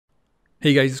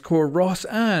Hey guys, it's Core Ross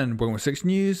and we're with 6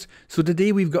 News. So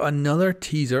today we've got another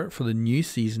teaser for the new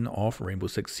season of Rainbow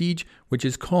Six Siege, which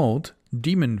is called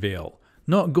Demon Veil.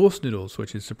 Not Ghost Noodles,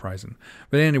 which is surprising.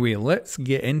 But anyway, let's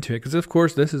get into it, because of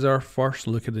course this is our first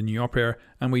look at the new operator,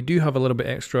 and we do have a little bit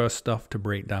extra stuff to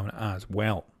break down as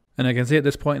well. And I can say at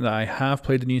this point that I have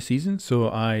played the new season, so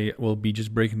I will be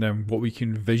just breaking down what we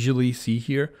can visually see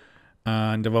here.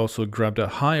 And I've also grabbed a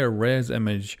higher res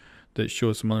image that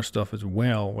shows some other stuff as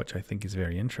well, which I think is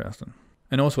very interesting.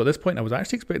 And also at this point, I was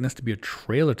actually expecting this to be a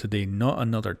trailer today, not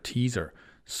another teaser.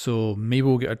 So maybe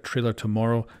we'll get a trailer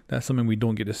tomorrow. That's something we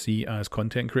don't get to see as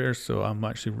content creators, so I'm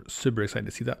actually super excited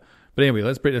to see that. But anyway,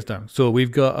 let's break this down. So we've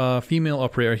got a female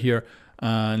operator here,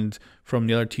 and from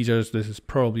the other teasers, this is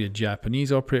probably a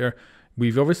Japanese operator.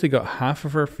 We've obviously got half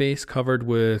of her face covered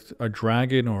with a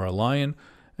dragon or a lion,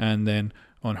 and then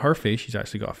on her face, she's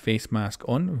actually got a face mask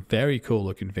on. Very cool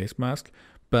looking face mask.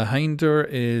 Behind her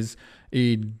is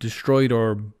a destroyed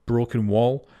or broken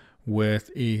wall with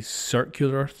a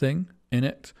circular thing in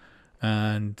it.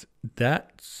 And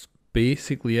that's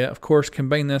basically it. Of course,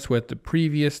 combine this with the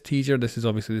previous teaser. This is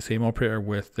obviously the same operator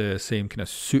with the same kind of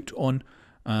suit on.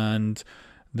 And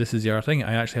this is the other thing.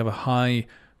 I actually have a high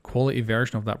quality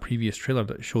version of that previous trailer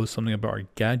that shows something about our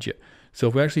gadget. So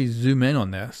if we actually zoom in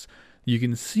on this, you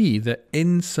can see that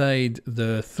inside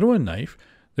the throwing knife,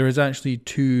 there is actually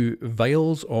two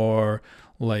vials or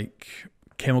like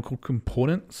chemical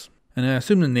components. And I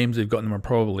assume the names they've gotten them are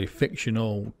probably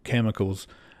fictional chemicals,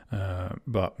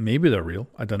 but maybe they're real.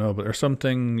 I don't know. But there's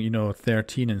something,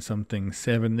 13 and something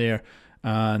 7 there.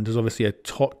 And there's obviously a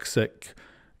toxic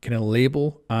kind of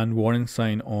label and warning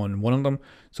sign on one of them.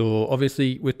 So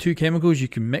obviously with two chemicals, you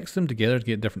can mix them together to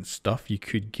get different stuff. You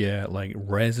could get like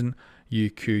resin. You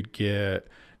could get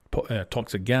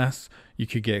toxic gas, you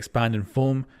could get expanding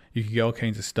foam, you could get all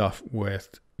kinds of stuff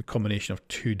with a combination of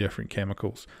two different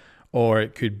chemicals. Or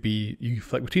it could be, you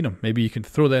flick between them. Maybe you can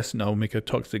throw this and it'll make a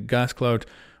toxic gas cloud,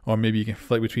 or maybe you can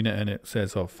flick between it and it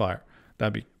says, oh, fire.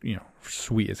 That'd be,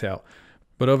 sweet as hell.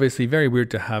 But obviously very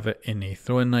weird to have it in a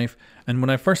throwing knife. And when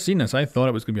I first seen this, I thought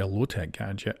it was going to be a low-tech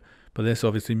gadget. But this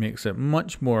obviously makes it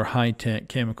much more high-tech,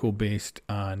 chemical-based,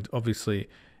 and obviously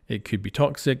it could be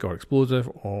toxic or explosive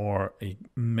or a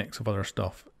mix of other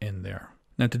stuff in there.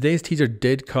 Now today's teaser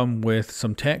did come with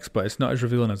some text, but it's not as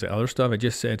revealing as the other stuff. I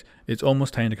just said it's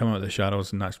almost time to come out of the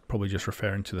shadows, and that's probably just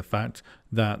referring to the fact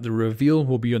that the reveal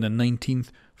will be on the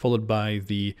 19th, followed by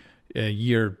the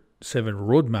year 7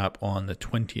 roadmap on the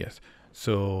 20th.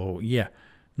 So yeah,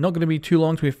 not going to be too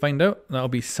long till we find out. That'll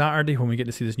be Saturday when we get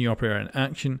to see this new operator in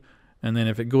action. And then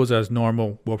if it goes as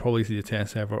normal, we'll probably see the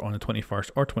test server on the 21st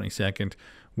or 22nd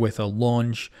with a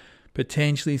launch,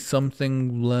 potentially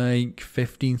something like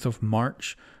 15th of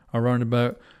March, around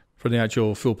about, for the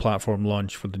actual full platform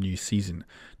launch for the new season.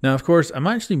 Now, of course, I'm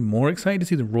actually more excited to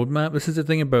see the roadmap. This is the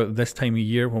thing about this time of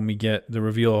year when we get the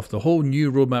reveal of the whole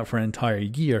new roadmap for an entire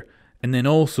year, and then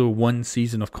also one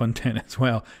season of content as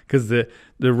well, because the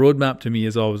roadmap to me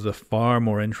is always a far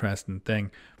more interesting thing.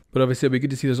 But obviously it'll be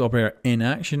good to see this operator in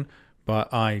action.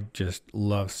 But I just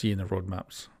love seeing the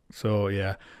roadmaps. So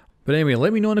yeah. But anyway,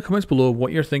 let me know in the comments below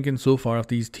what you're thinking so far of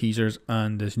these teasers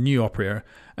and this new operator.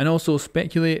 And also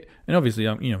speculate, and obviously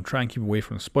try and keep away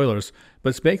from spoilers,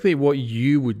 but speculate what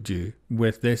you would do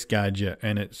with this gadget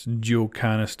and its dual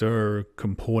canister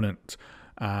component.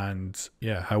 And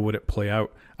yeah, how would it play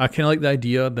out? I kind of like the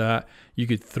idea that you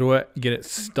could throw it, get it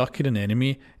stuck in an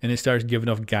enemy, and it starts giving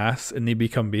off gas, and they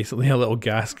become basically a little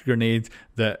gas grenade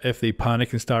that if they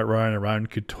panic and start running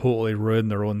around could totally ruin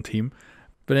their own team.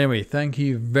 But anyway, thank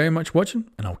you very much for watching,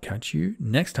 and I'll catch you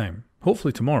next time,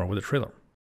 hopefully tomorrow with a trailer.